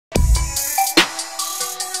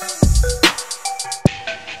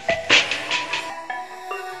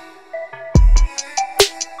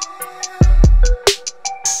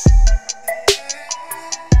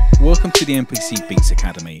Welcome to the MPC Beats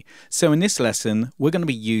Academy. So in this lesson, we're going to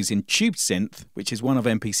be using Tube Synth, which is one of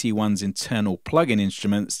MPC One's internal plugin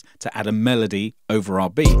instruments, to add a melody over our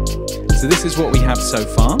beat. So this is what we have so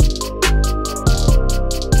far.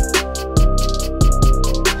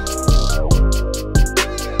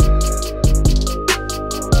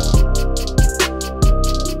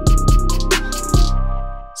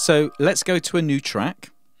 So let's go to a new track.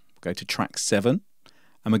 Go to track 7,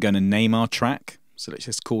 and we're going to name our track. So let's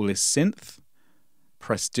just call this Synth.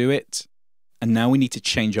 Press Do It. And now we need to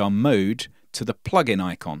change our mode to the plugin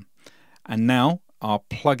icon. And now our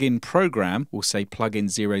plugin program will say plugin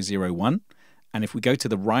 001. And if we go to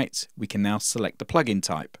the right, we can now select the plugin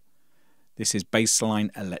type. This is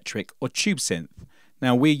bassline, electric, or Tube Synth.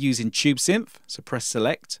 Now we're using Tube Synth, so press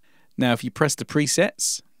select. Now if you press the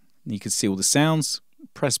presets, you can see all the sounds.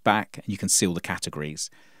 Press back and you can see all the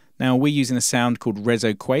categories. Now we're using a sound called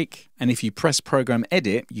Rezo Quake, and if you press Program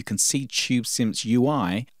Edit, you can see Tube Synth's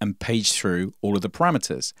UI and page through all of the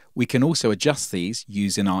parameters. We can also adjust these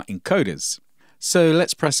using our encoders. So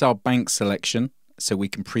let's press our bank selection so we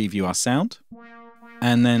can preview our sound.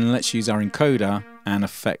 And then let's use our encoder and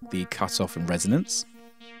affect the cutoff and resonance.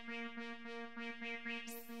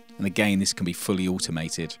 And again, this can be fully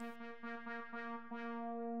automated.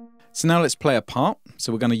 So now let's play a part.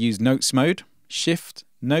 So we're going to use notes mode, shift,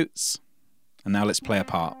 notes, and now let's play a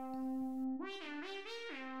part.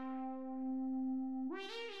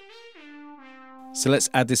 So let's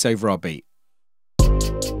add this over our beat.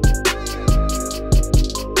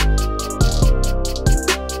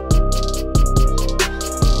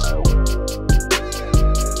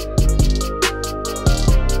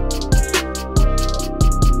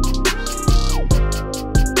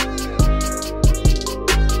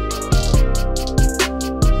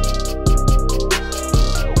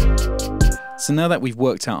 So now that we've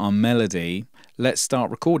worked out our melody, let's start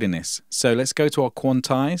recording this. So let's go to our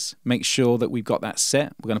quantize, make sure that we've got that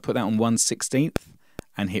set. We're going to put that on 1/16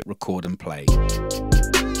 and hit record and play.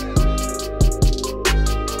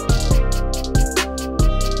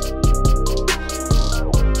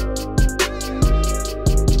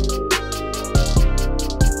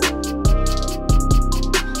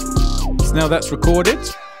 So now that's recorded,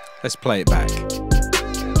 let's play it back.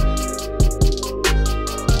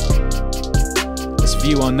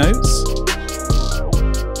 View our notes.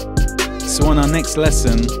 So on our next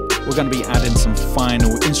lesson, we're going to be adding some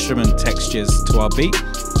final instrument textures to our beat.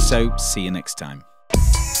 So see you next time.